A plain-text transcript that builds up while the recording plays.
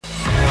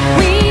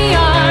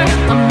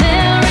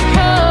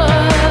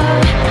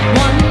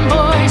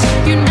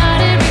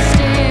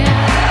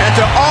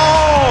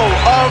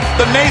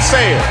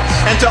naysayers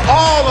and to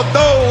all of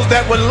those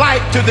that would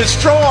like to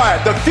destroy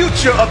the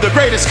future of the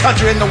greatest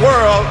country in the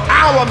world,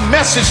 our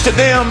message to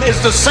them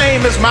is the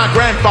same as my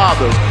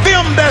grandfather's.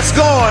 Them that's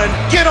going,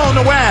 get on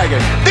the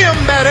wagon. Them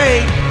that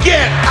ain't,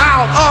 get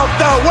out of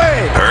the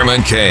way.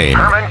 Herman Cain.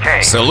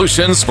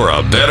 Solutions for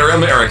a better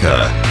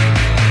America.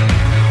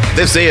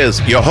 This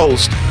is your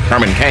host,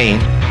 Herman Cain.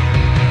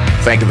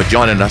 Thank you for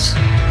joining us.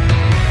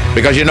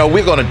 Because, you know,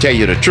 we're going to tell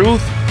you the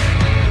truth,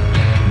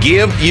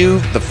 give you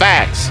the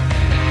facts,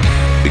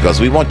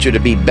 because we want you to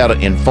be better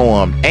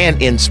informed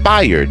and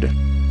inspired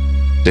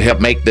to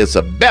help make this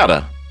a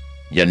better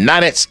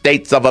United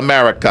States of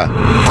America.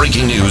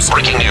 Breaking news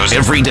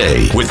every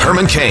day with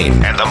Herman Cain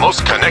and the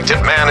most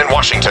connected man in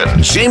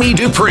Washington, Jamie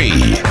Dupree.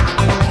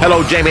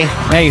 Hello, Jamie.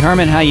 Hey,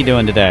 Herman, how you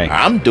doing today?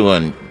 I'm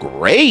doing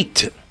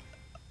great.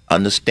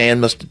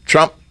 Understand Mr.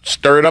 Trump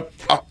stirred up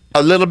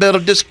a little bit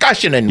of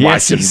discussion in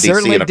Washington,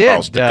 D.C. and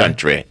across the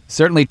country.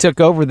 Certainly took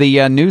over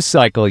the news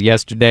cycle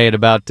yesterday at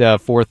about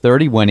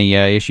 4:30 when he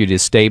issued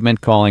his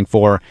statement calling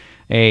for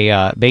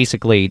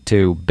basically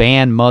to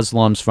ban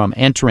Muslims from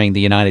entering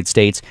the United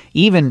States,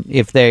 even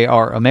if they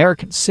are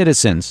American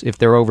citizens, if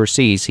they're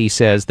overseas. He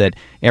says that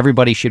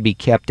everybody should be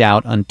kept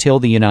out until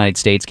the United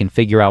States can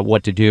figure out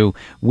what to do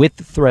with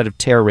the threat of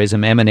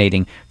terrorism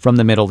emanating from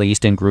the Middle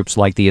East and groups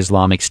like the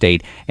Islamic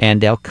State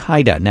and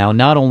Al-Qaeda. Now,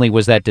 not only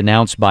was that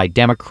denounced by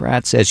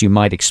Democrats, as you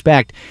might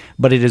expect,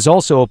 but it has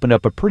also opened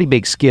up a pretty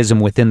big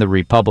schism within the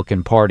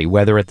Republican Party,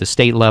 whether at the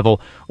state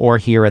level or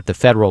here at the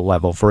federal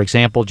level. For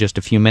example, just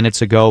a few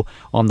minutes ago,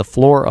 on the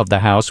floor of the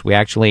House, we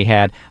actually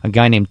had a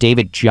guy named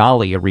David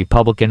Jolly, a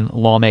Republican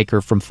lawmaker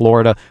from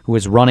Florida who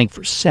is running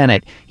for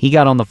Senate. He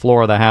got on the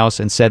floor of the House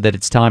and said that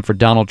it's time for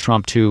Donald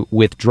Trump to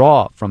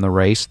withdraw from the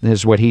race. This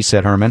is what he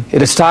said, Herman.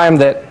 It is time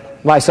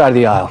that my side of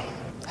the aisle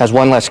has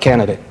one less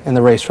candidate in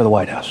the race for the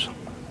White House.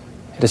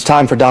 It is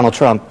time for Donald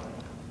Trump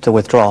to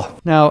withdraw.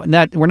 Now,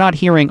 we're not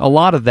hearing a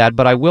lot of that,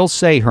 but I will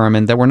say,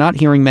 Herman, that we're not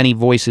hearing many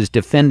voices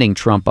defending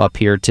Trump up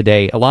here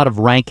today. A lot of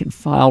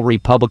rank-and-file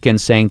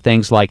Republicans saying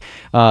things like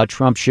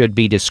Trump should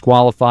be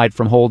disqualified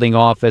from holding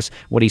office.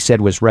 What he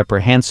said was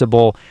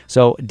reprehensible.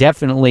 So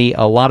definitely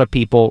a lot of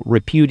people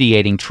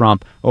repudiating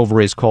Trump over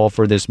his call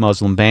for this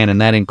Muslim ban, and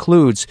that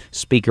includes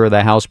Speaker of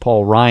the House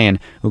Paul Ryan,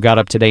 who got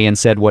up today and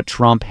said what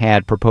Trump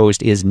had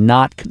proposed is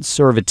not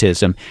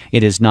conservatism.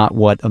 It is not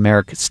what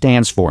America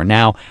stands for.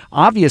 Now,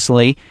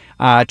 obviously,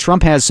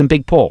 Trump has some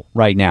big pull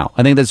right now.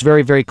 I think that's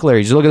very, very clear.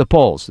 You just look at the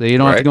polls. You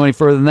don't have to go any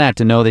further than that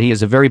to know that he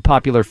is a very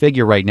popular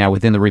figure right now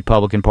within the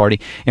Republican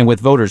Party and with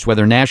voters,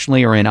 whether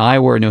nationally or in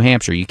Iowa or New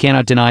Hampshire. You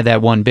cannot deny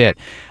that one bit.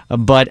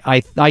 But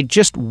I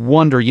just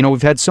wonder, you know,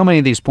 we've had so many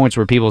of these points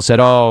where people said,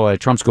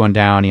 Trump's going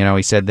down, you know,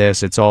 he said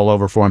this, it's all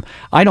over for him.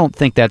 I don't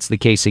think that's the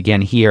case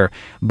again here,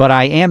 but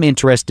I am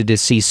interested to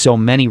see so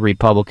many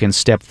Republicans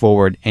step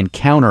forward and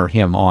counter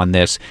him on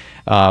this,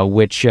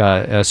 which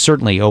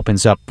certainly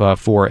opens up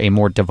for a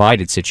more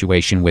divided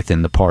situation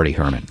within the party,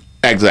 Herman.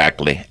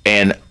 Exactly.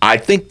 And I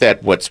think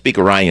that what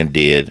Speaker Ryan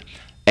did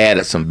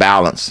added some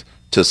balance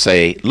to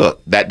say,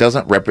 look, that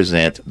doesn't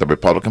represent the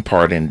Republican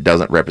Party and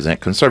doesn't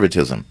represent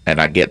conservatism. And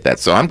I get that.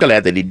 So I'm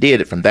glad that he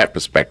did it from that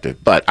perspective.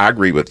 But I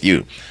agree with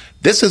you.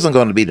 This isn't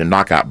going to be the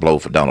knockout blow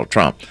for Donald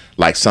Trump,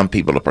 like some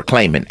people are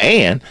proclaiming.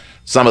 And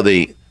some of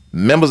the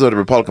members of the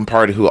Republican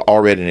Party who are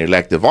already in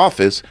elective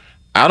office,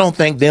 I don't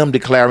think them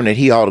declaring that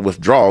he ought to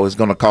withdraw is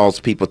going to cause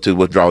people to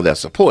withdraw their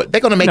support.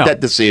 They're going to make that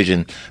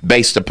decision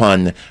based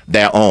upon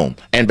their own.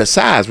 And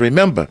besides,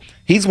 remember,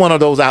 he's one of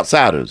those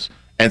outsiders.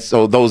 And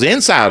so those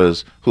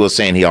insiders who are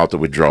saying he ought to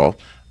withdraw,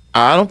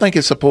 I don't think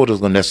his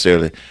supporters are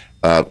necessarily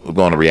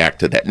going to react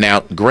to that. Now,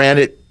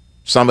 granted,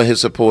 some of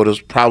his supporters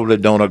probably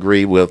don't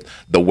agree with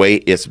the way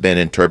it's been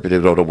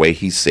interpreted or the way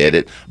he said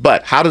it.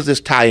 But how does this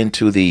tie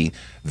into the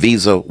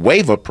visa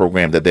waiver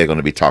program that they're going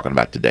to be talking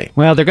about today?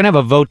 Well, they're going to have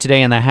a vote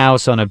today in the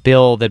House on a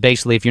bill that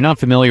basically, if you're not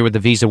familiar with the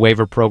visa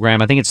waiver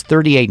program, I think it's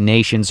 38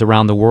 nations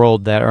around the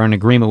world that are in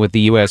agreement with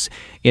the U.S.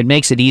 It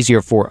makes it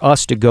easier for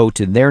us to go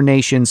to their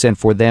nations and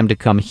for them to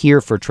come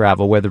here for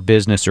travel, whether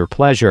business or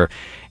pleasure.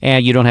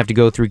 And you don't have to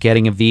go through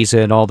getting a visa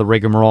and all the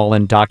rigmarole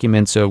and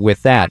documents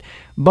with that.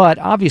 But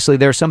obviously,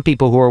 there are some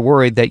people who are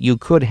worried that you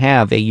could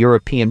have a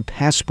European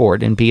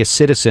passport and be a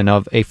citizen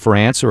of a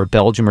France or a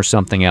Belgium or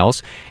something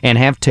else and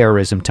have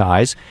terrorism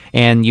ties,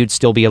 and you'd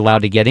still be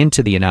allowed to get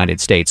into the United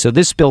States. So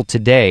this bill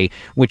today,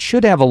 which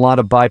should have a lot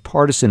of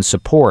bipartisan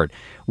support,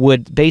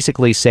 would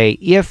basically say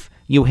if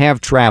you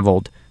have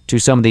traveled to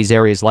some of these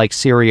areas like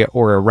Syria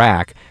or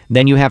Iraq,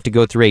 then you have to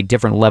go through a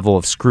different level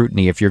of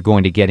scrutiny if you're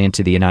going to get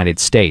into the United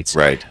States.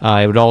 Right.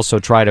 It would also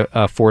try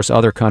to force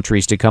other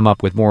countries to come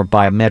up with more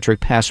biometric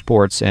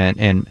passports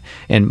and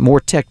more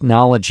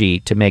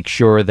technology to make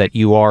sure that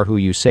you are who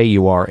you say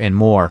you are and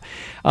more.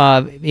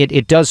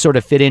 It does sort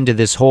of fit into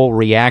this whole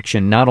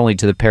reaction, not only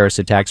to the Paris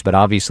attacks, but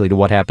obviously to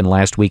what happened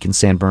last week in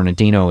San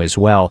Bernardino as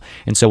well.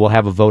 And so we'll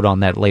have a vote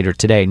on that later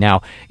today.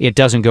 Now, it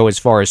doesn't go as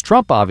far as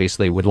Trump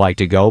obviously would like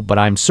to go, but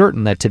I'm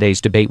certain that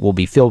today's debate will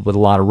be filled with a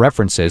lot of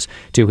references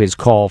to his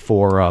call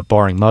for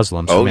barring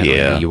Muslims from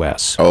entering the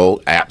U.S.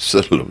 Oh,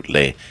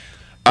 absolutely.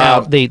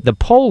 Now, the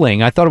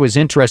polling, I thought it was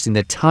interesting,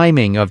 the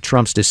timing of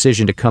Trump's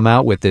decision to come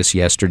out with this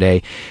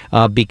yesterday,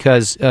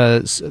 because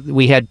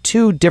we had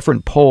two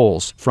different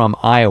polls from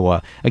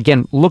Iowa,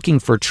 again, looking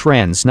for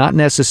trends, not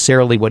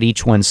necessarily what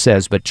each one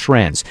says, but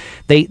trends.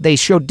 They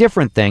show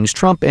different things.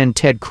 Trump and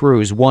Ted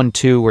Cruz,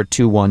 1-2 or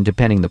 2-1,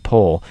 depending the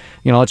poll.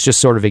 Let's just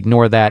sort of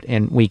ignore that,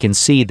 and we can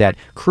see that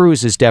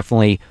Cruz is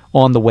definitely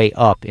on the way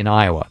up in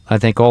Iowa. I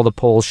think all the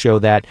polls show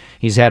that.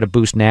 He's had a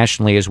boost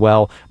nationally as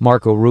well.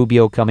 Marco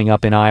Rubio coming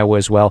up in Iowa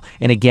as well.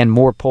 And again,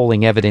 more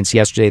polling evidence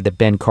yesterday that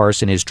Ben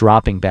Carson is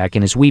dropping back.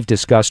 And as we've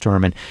discussed,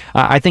 Herman,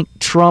 I think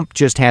Trump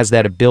just has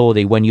that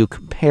ability when you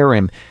compare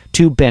him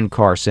to Ben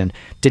Carson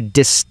to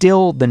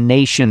distill the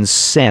nation's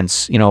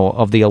sense,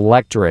 of the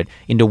electorate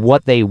into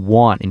what they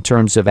want in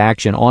terms of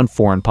action on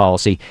foreign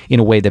policy in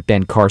a way that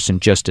Ben Carson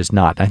just does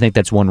not. I think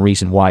that's one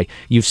reason why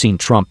you've seen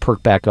Trump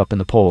perk back up in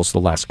the polls the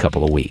last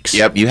couple of weeks.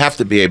 Yep, you have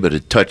to be able to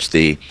touch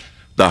the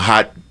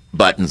hot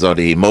buttons or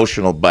the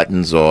emotional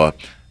buttons or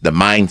the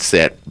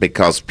mindset,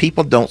 because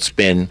people don't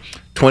spend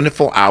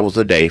 24 hours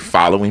a day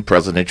following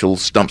presidential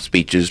stump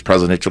speeches,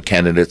 presidential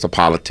candidates, or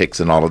politics,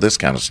 and all of this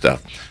kind of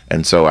stuff.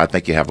 And so I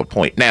think you have a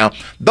point. Now,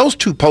 those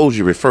two polls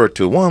you referred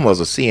to, one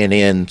was a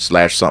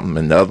CNN/something,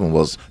 and the other one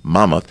was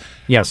Monmouth.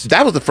 Yes.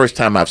 That was the first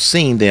time I've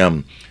seen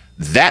them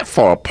that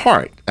far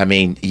apart. I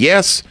mean,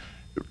 yes,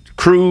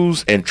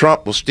 Cruz and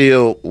Trump was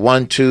still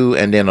 1-2,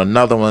 and then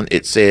another one,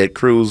 it said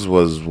Cruz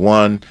was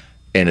 1,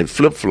 and it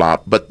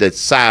flip-flopped, but the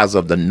size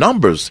of the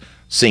numbers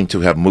seem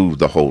to have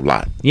moved a whole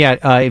lot.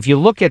 Yeah, if you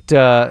look at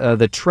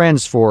the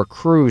trends for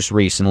Cruz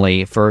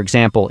recently, for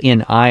example,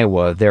 in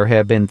Iowa, there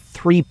have been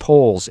 3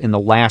 polls in the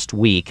last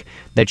week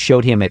that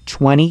showed him at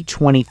 20,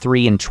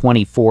 23, and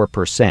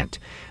 24%.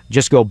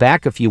 Just go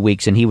back a few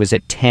weeks and he was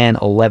at 10,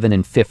 11,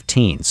 and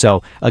 15.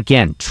 So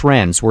again,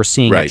 trends, we're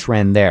seeing a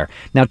trend there.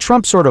 Now,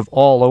 Trump's sort of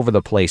all over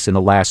the place in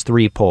the last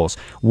 3 polls.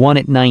 1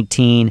 at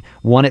 19,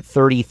 1 at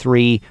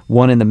 33,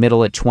 1 in the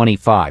middle at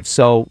 25.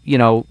 So,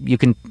 you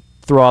can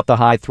throw out the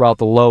high, throw out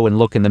the low, and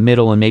look in the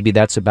middle, and maybe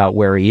that's about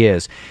where he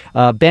is.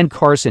 Ben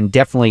Carson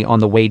definitely on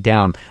the way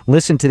down.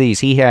 Listen to these.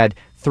 He had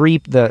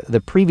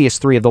the previous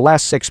 3 of the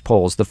last 6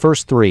 polls, the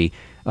first 3,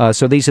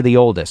 so these are the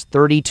oldest,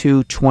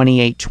 32,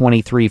 28,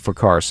 23 for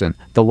Carson.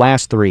 The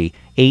last 3,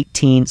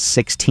 18,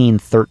 16,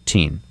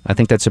 13. I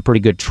think that's a pretty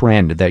good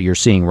trend that you're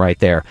seeing right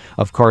there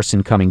of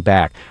Carson coming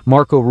back.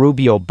 Marco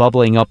Rubio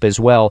bubbling up as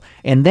well.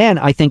 And then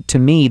I think, to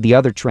me, the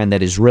other trend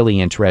that is really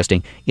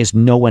interesting is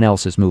no one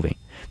else is moving.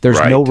 There's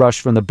no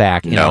rush from the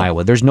back in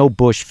Iowa. There's no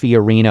Bush,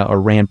 Fiorina,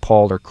 or Rand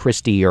Paul, or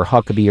Christie, or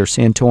Huckabee, or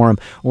Santorum,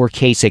 or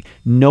Kasich.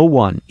 No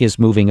one is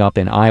moving up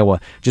in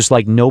Iowa, just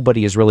like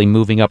nobody is really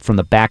moving up from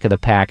the back of the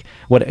pack.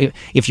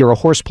 If you're a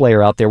horse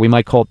player out there, we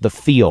might call it the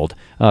field,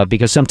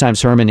 because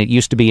sometimes, Herman, it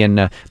used to be in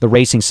the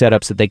racing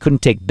setups that they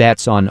couldn't take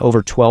bets on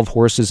over 12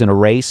 horses in a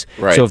race.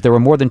 Right. So if there were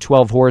more than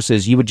 12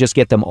 horses, you would just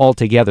get them all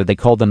together. They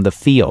called them the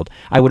field.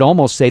 I would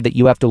almost say that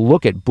you have to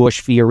look at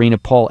Bush,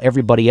 Fiorina, Paul,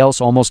 everybody else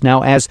almost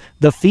now as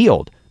the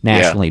field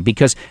nationally,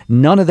 because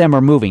none of them are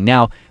moving.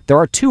 Now, there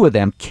are 2 of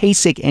them,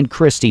 Kasich and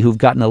Christie, who've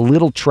gotten a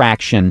little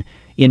traction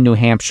in New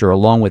Hampshire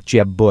along with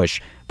Jeb Bush,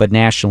 but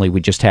nationally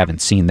we just haven't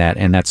seen that,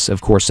 and that's,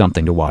 of course,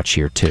 something to watch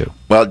here, too.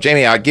 Well,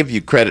 Jamie, I'll give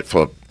you credit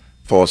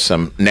for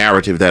some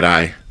narrative that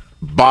I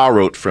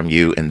borrowed from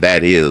you, and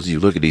that is you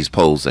look at these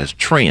polls as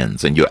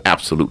trends, and you're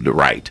absolutely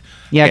right.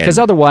 Yeah, because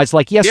otherwise,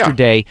 like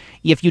yesterday,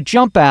 if you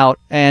jump out,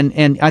 and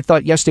I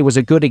thought yesterday was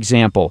a good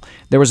example,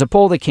 there was a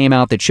poll that came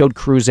out that showed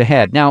Cruz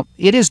ahead. Now,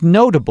 it is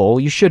notable,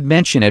 you should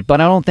mention it,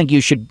 but I don't think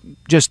you should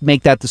just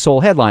make that the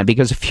sole headline,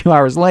 because a few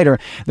hours later,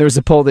 there was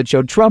a poll that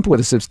showed Trump with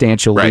a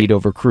substantial lead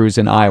over Cruz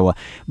in Iowa.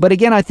 But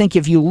again, I think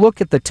if you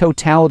look at the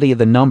totality of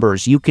the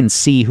numbers, you can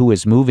see who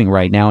is moving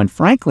right now. And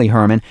frankly,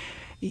 Herman,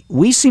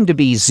 we seem to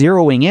be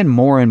zeroing in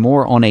more and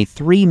more on a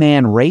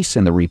 3-man race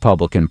in the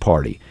Republican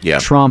Party. Yeah.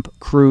 Trump,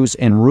 Cruz,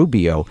 and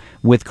Rubio.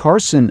 With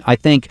Carson, I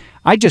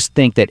just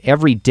think that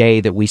every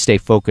day that we stay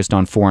focused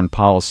on foreign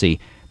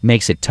policy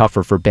makes it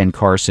tougher for Ben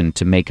Carson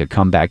to make a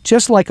comeback.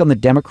 Just like on the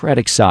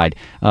Democratic side,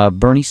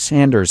 Bernie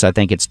Sanders, I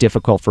think it's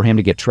difficult for him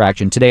to get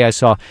traction. Today I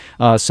saw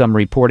some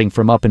reporting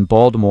from up in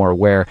Baltimore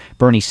where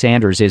Bernie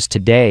Sanders is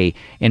today,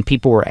 and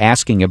people were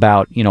asking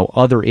about,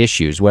 other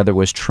issues, whether it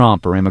was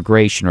Trump or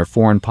immigration or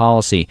foreign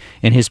policy,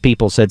 and his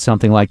people said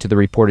something like to the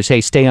reporters, hey,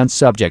 stay on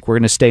subject. We're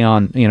going to stay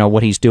on,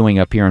 what he's doing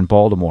up here in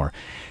Baltimore.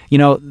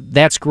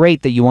 That's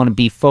great that you want to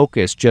be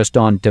focused just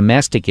on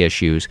domestic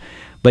issues.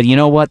 But you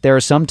know what? There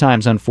are some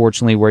times,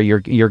 unfortunately, where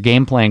your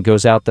game plan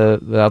goes out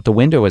the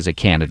window as a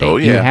candidate. Oh,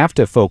 yeah. You have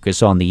to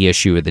focus on the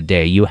issue of the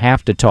day. You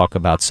have to talk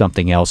about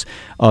something else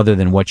other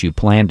than what you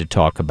plan to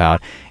talk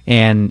about.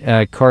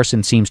 And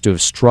Carson seems to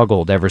have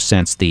struggled ever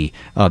since the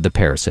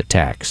Paris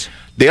attacks.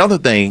 The other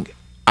thing,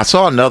 I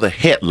saw another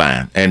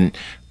headline, and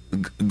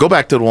go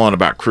back to the one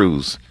about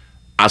Cruz.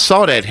 I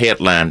saw that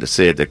headline that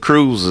said that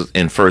Cruz is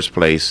in first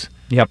place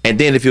Yep. And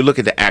then if you look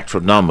at the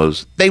actual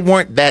numbers, they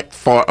weren't that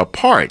far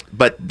apart,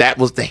 but that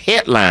was the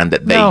headline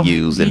that they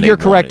used. And you're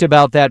correct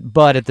about that,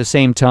 but at the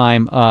same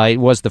time, it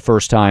was the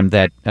first time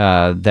that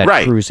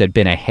Cruz had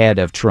been ahead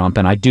of Trump,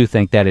 and I do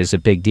think that is a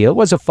big deal. It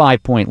was a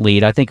 5-point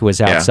lead. I think it was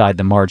outside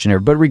the margin there,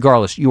 but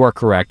regardless, you are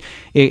correct.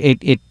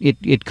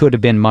 It could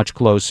have been much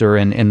closer,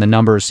 and the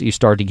numbers, you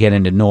start to get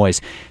into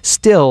noise.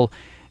 Still,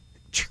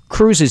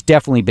 Cruz has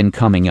definitely been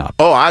coming up.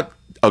 Oh, I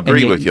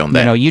agree with you on that.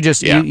 You know, you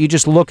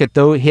just look at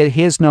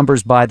his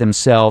numbers by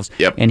themselves,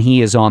 and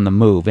he is on the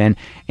move.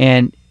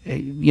 And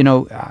you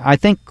know, I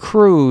think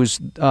Cruz,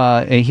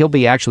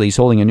 he's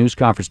holding a news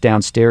conference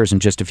downstairs in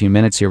just a few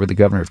minutes here with the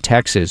governor of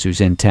Texas,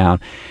 who's in town.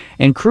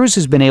 And Cruz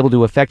has been able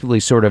to effectively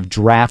sort of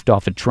draft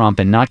off of Trump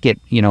and not get,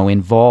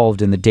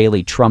 involved in the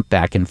daily Trump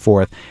back and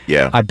forth.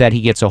 Yeah. I bet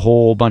he gets a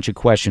whole bunch of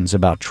questions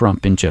about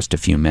Trump in just a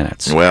few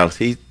minutes. Well,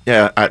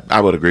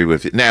 I would agree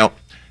with you. Now,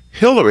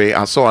 Hillary,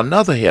 I saw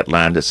another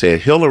headline that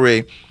said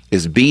Hillary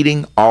is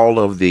beating all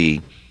of the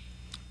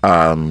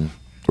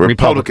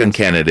Republican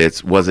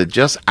candidates. Was it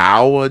just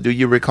Iowa? Do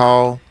you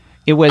recall?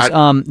 It was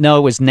no,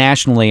 it was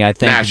nationally, I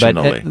think.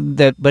 Nationally.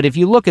 But if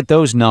you look at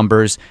those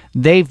numbers,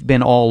 they've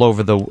been all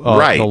over the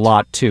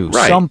lot too.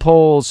 Right. Some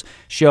polls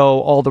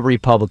show all the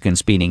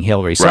Republicans beating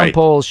Hillary. Some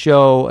polls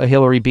show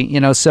Hillary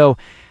beating. So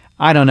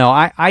I don't know.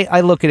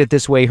 I look at it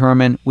this way,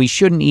 Herman. We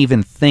shouldn't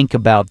even think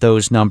about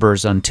those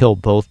numbers until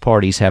both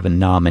parties have a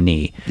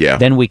nominee. Yeah.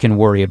 Then we can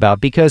worry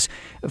about, because,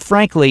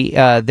 frankly,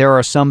 there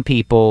are some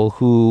people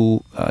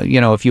who,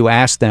 if you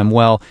ask them,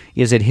 well,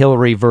 is it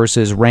Hillary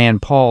versus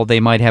Rand Paul,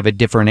 they might have a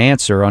different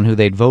answer on who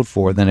they'd vote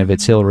for than if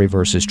it's Hillary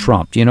versus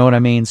Trump. Do you know what I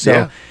mean?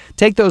 So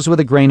take those with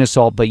a grain of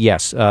salt. But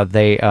yes,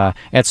 they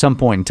at some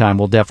point in time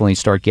will definitely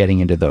start getting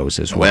into those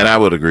as well. And I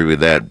would agree with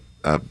that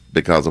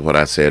because of what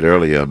I said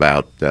earlier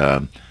about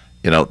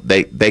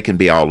they can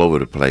be all over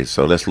the place.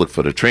 So let's look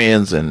for the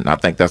trends, and I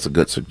think that's a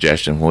good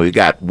suggestion. When we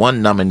got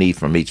one nominee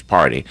from each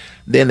party,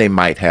 then they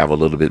might have a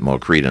little bit more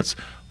credence.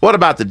 What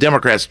about the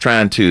Democrats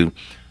trying to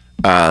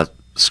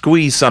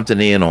squeeze something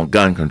in on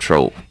gun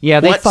control? Yeah,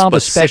 they filed a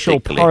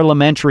special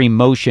parliamentary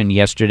motion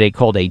yesterday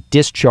called a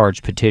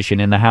discharge petition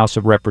in the House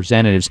of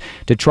Representatives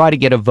to try to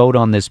get a vote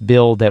on this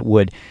bill that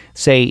would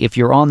say if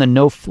you're on the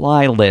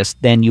no-fly list,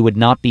 then you would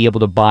not be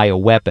able to buy a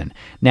weapon.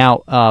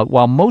 Now,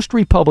 while most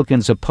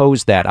Republicans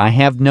oppose that, I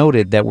have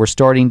noted that we're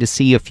starting to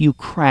see a few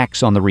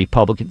cracks on the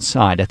Republican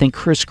side. I think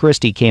Chris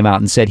Christie came out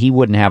and said he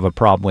wouldn't have a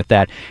problem with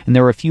that, and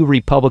there are a few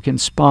Republican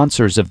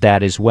sponsors of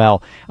that as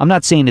well. I'm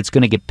not saying it's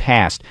going to get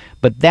passed,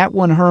 but that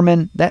one,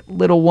 Herman, that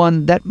little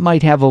one, that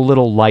might have a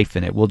little life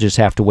in it. We'll just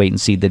have to wait and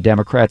see. The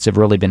Democrats have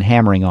really been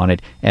hammering on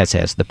it, as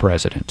has the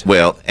president.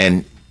 Well,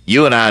 and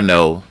you and I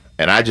know,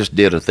 and I just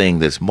did a thing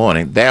this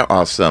morning, there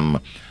are some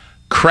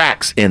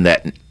cracks in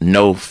that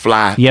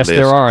no-fly list. Yes,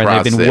 there are, and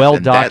process. they've been well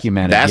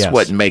documented. That's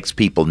what makes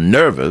people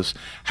nervous,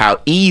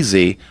 how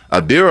easy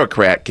a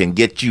bureaucrat can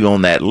get you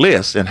on that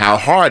list and how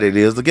hard it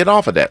is to get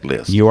off of that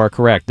list. You are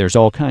correct. There's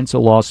all kinds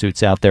of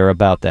lawsuits out there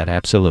about that,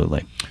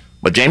 absolutely.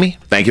 But Jamie,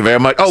 thank you very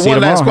much. Oh,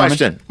 one last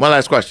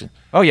question.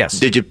 Oh, yes.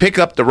 Did you pick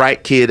up the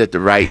right kid at the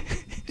right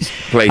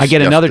place? I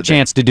get another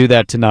chance to do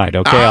that tonight,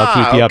 okay?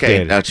 I'll keep you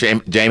updated. Now,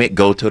 Jamie,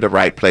 go to the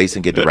right place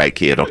and get the right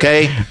kid,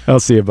 okay? I'll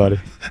see you, buddy.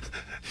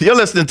 You're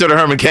listening to The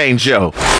Herman Cain Show.